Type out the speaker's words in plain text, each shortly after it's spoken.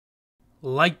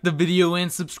Like the video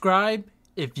and subscribe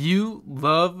if you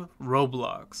love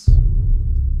Roblox.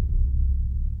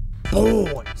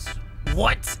 Boys,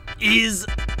 what is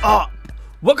up?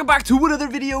 Welcome back to another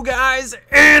video, guys,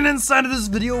 and inside of this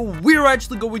video we're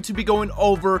actually going to be going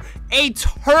over a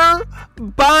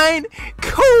turbine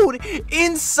code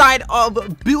inside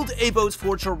of Build a Boat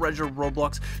for Treasure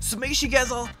Roblox. So make sure you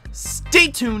guys all stay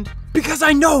tuned, because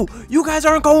I know you guys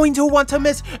aren't going to want to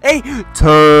miss a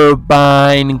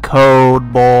turbine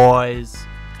code, boys.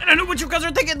 And I know what you guys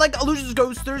are thinking, like, Illusions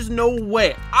Ghost, there's no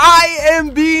way. I am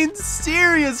being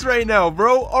serious right now,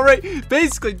 bro. All right,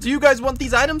 basically, do you guys want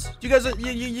these items? Do you guys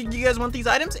you guys want these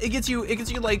items? It gets you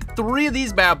like 3 of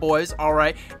these bad boys, all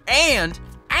right? And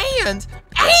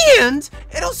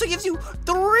it also gives you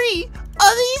 3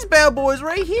 of these bad boys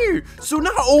right here. So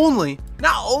not only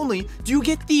do you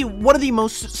get one of the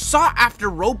most sought after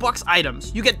Roblox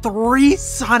items, you get 3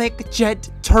 Sonic Jet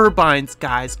turbines,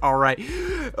 guys, all right,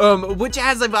 which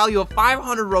has a value of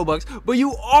 500 Robux, but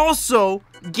you also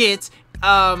get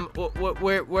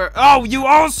you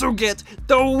also get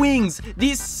the wings,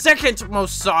 the second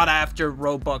most sought after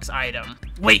Robux item.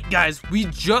 Wait, guys, we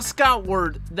just got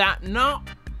word that not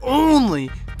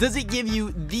only does it give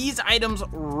you these items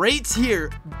right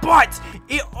here, but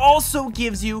it also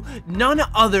gives you none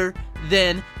other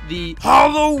than the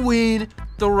Halloween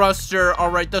thruster, all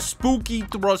right, the spooky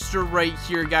thruster right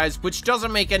here, guys, which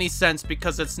doesn't make any sense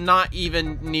because it's not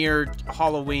even near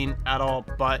Halloween at all,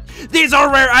 but these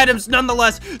are rare items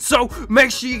nonetheless, so make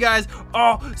sure you guys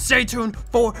all stay tuned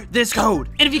for this code.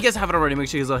 And if you guys haven't already, make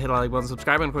sure you guys all hit the like button,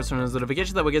 subscribe, and of course turn on those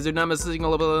notifications, that way you guys do not miss a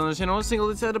single little bit on the channel, a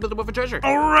single bit of treasure.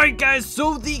 All right, guys,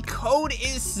 so the code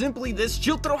is simply this.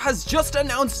 Chiltro has just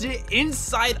announced it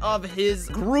inside of his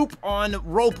group on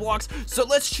Roblox, so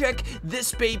let's check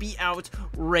this baby out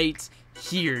right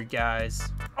here,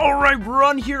 guys. All right, we're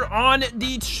on here on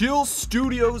the Chill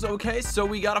Studios. Okay, so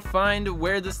we gotta find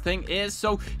where this thing is.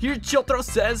 So here Chiltro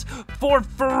says, for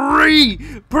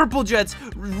free purple jets,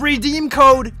 redeem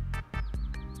code.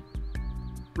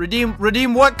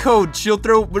 Redeem what code,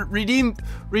 Chiltro? Redeem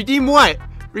what?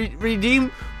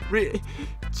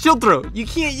 Chiltro, you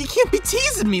can't be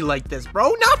teasing me like this,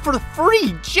 bro. Not for the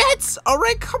free jets. All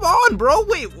right, come on, bro.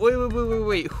 Wait.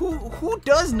 Who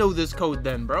does know this code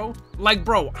then, bro? Like,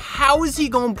 bro, how is he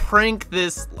gonna prank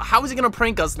this? How is he gonna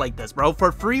prank us like this, bro?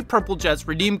 For free purple jets,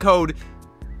 redeem code.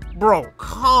 Bro,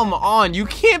 come on. You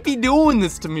can't be doing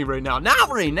this to me right now.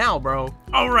 Not right now, bro.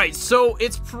 All right, so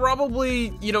it's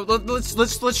probably, you know,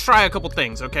 let's try a couple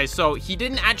things, okay? So he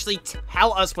didn't actually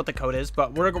tell us what the code is,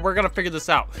 but we're gonna figure this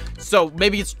out. So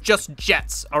maybe it's just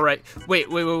jets. All right. Wait.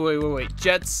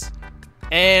 Jets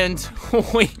and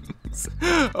wings,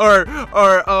 or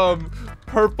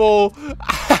purple.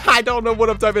 I don't know what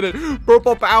I'm typing in.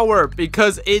 Purple power,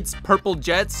 because it's purple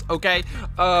jets. Okay.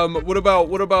 What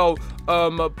about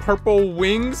purple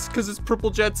wings, because it's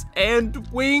purple jets and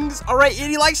wings. All right,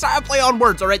 and he likes to play on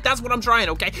words. All right, that's what I'm trying.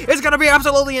 Okay, it's gonna be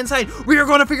absolutely insane. We are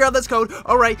gonna figure out this code.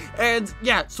 All right, and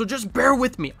yeah, so just bear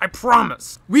with me. I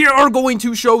promise we are going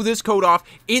to show this code off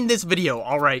in this video.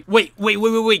 All right, wait,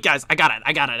 guys, I got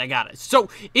it. So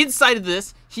inside of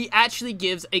this, he actually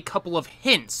gives a couple of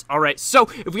hints. All right, so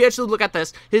if we actually look at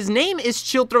this, his name is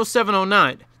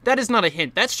Chiltro709. That is not a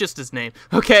hint, that's just his name.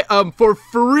 Okay, for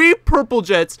free purple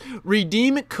jets,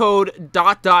 redeem code ...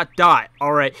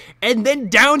 All right, and then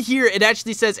down here it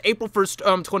actually says April 1st,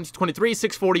 2023,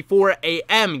 6:44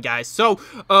 a.m. guys. So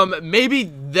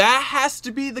maybe that has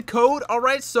to be the code. All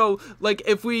right, so like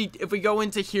if we go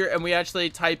into here and we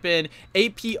actually type in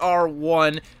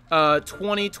APR1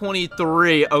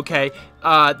 2023, okay,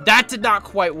 that did not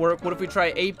quite work. What if we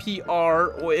try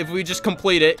APR, or if we just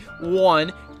complete it,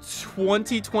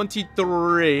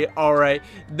 2023, all right,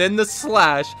 then the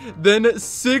slash, then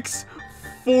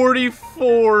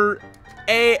 6:44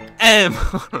 a.m.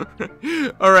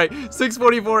 All right,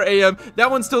 6:44 a.m. That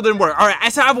one still didn't work. All right, I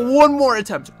still have one more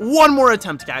attempt,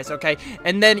 guys. Okay,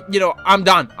 and then, you know, I'm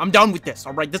done with this.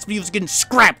 All right, this video's getting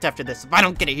scrapped after this if I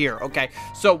don't get it here. Okay,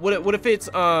 so what if it's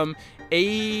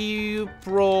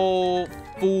April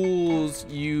Fools,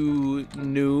 you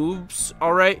noobs?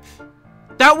 All right,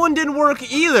 that one didn't work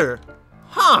either.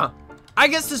 Huh. I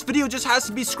guess this video just has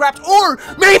to be scrapped, or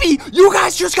maybe you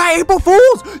guys just got April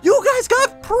Fools. You guys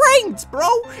got pranked, bro.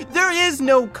 There is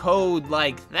no code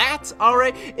like that, all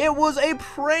right? It was a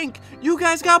prank. You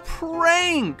guys got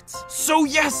pranked. So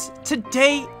yes,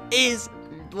 today is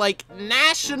like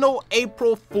National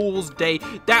April Fool's Day.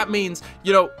 That means,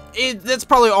 you know, that's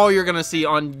probably all you're gonna see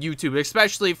on YouTube,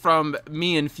 especially from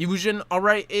me and Fusion. All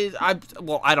right,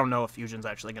 well, I don't know if Fusion's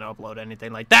actually gonna upload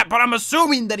anything like that, but I'm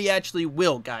assuming that he actually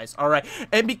will, guys. All right,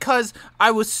 and because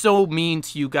I was so mean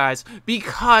to you guys,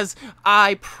 because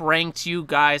I pranked you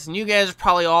guys, and you guys are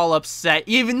probably all upset,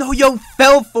 even though you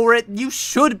fell for it. You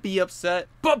should be upset,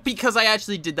 but because I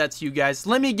actually did that to you guys,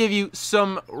 let me give you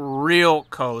some real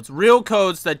codes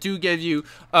that do give you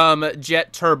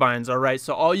jet turbines. All right,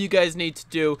 so all you guys need to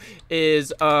do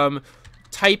is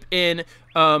type in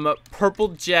purple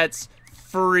jets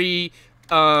free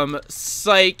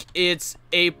psych, it's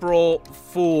April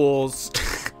Fools.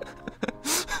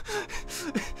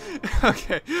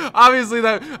 Okay, obviously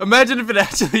imagine if it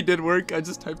actually did work. I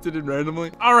just typed it in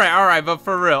randomly. All right, but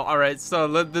for real. All right, so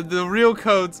the real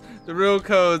codes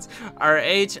are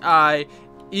HI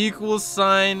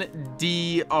 =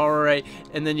 D. All right,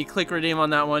 and then you click redeem on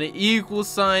that one.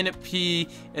 = P,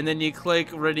 and then you click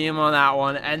redeem on that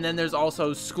one. And then there's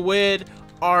also Squid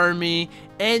Army,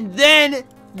 and then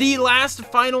the last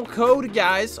final code,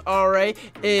 guys, all right,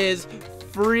 is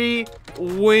free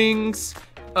wings.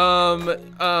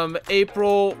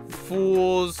 April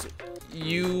Fools,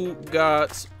 you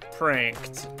got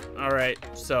pranked. All right,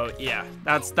 so yeah,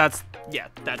 that's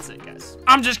it, guys.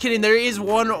 I'm just kidding. There is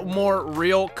one more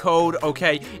real code.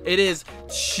 Okay, it is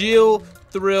Chill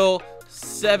Thrill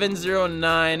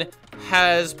 709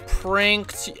 has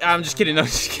pranked. I'm just kidding. No,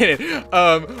 just kidding.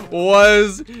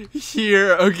 Was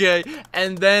here. Okay,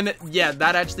 and then yeah,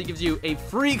 that actually gives you a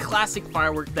free classic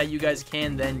firework that you guys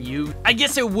can then use. I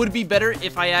guess it would be better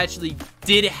if I actually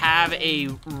did have a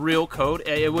real code.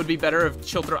 It would be better if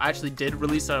Chill Thrill actually did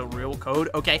release a real code.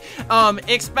 Okay,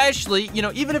 especially, you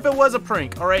know, even if it was a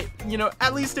prank. All right, you know,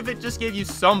 at least if it just gave you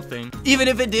something, even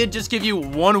if it did just give you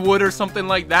 1 wood or something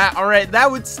like that. All right, that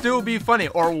would still be funny.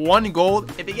 Or 1 gold.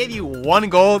 If it gave you 1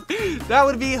 gold, that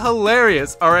would be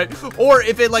hilarious. All right, or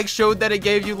if it like showed that it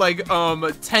gave you like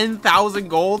 10,000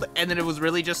 gold and then it was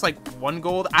really just like 1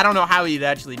 gold. I don't know how he'd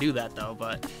actually do that though,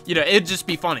 but you know, it'd just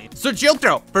be funny. So Chill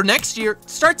Thrill, for next year,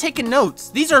 start taking notes.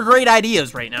 These are great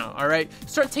ideas right now. All right,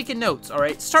 start taking notes. All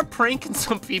right, start pranking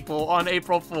some people on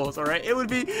April Fools. All right, it would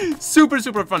be super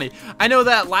funny. I know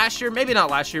that last year, maybe not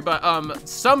last year, but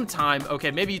sometime,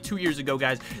 okay, maybe 2 years ago,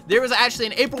 guys, there was actually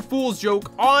an April Fool's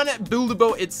joke on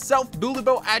Build-A-Boat itself.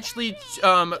 Build-A-Boat actually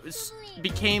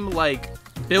became like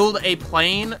build a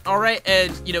plane. All right,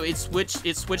 and you know, it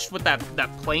switched with that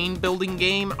plane building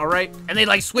game. All right, and they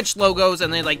like switched logos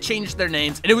and they like changed their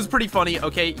names, and it was pretty funny.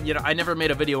 Okay, you know, I never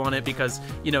made a video on it because,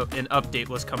 you know, an update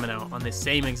was coming out on the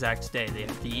same exact day. They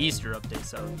had the Easter update,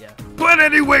 so yeah. But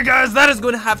anyway, guys, that is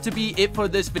going to have to be it for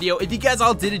this video. If you guys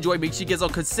all did enjoy, make sure you guys all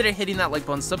consider hitting that like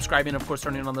button, subscribing, and of course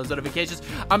turning on those notifications.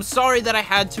 I'm sorry that I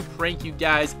had to prank you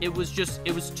guys. It was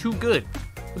too good.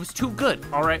 It was too good,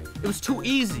 all right? It was too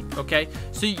easy, okay?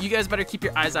 So you guys better keep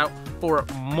your eyes out for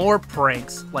more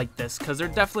pranks like this, because they're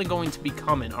definitely going to be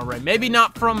coming, all right? Maybe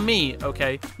not from me,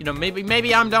 okay? You know,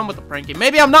 maybe I'm done with the pranking.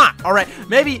 Maybe I'm not, all right?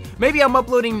 Maybe I'm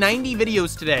uploading 90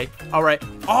 videos today, all right?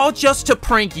 All just to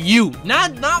prank you.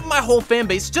 Not my whole fan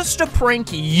base, just to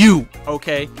prank you,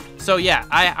 okay? So yeah,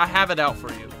 I have it out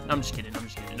for you. I'm just kidding,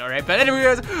 all right? But anyway,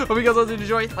 guys, hope you guys all did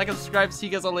enjoy. Like and subscribe. See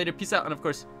you guys all later. Peace out, and of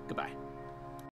course, goodbye.